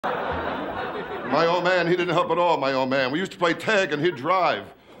My old man, he didn't help at all, my old man. We used to play tag and he'd drive.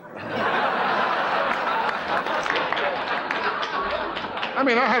 I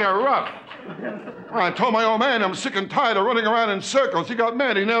mean, I had a rough. Well, I told my old man I'm sick and tired of running around in circles. He got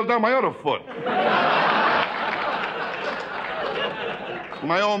mad. He nailed down my other foot.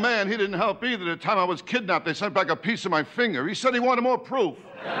 My old man, he didn't help either. The time I was kidnapped, they sent back a piece of my finger. He said he wanted more proof.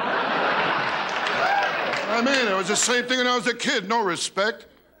 I mean, it was the same thing when I was a kid. No respect.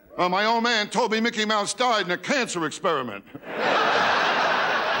 My old man told me Mickey Mouse died in a cancer experiment.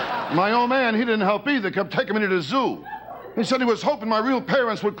 My old man, he didn't help either. Kept taking me to the zoo. He said he was hoping my real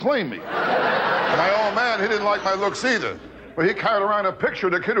parents would claim me. My old man, he didn't like my looks either. But he carried around a picture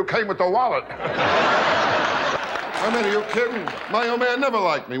of the kid who came with the wallet. I mean, are you kidding? My old man never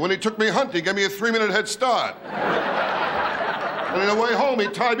liked me. When he took me hunting, he gave me a 3-minute head start. And on the way home, he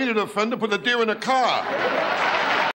tied me to the fender, put the deer in the car.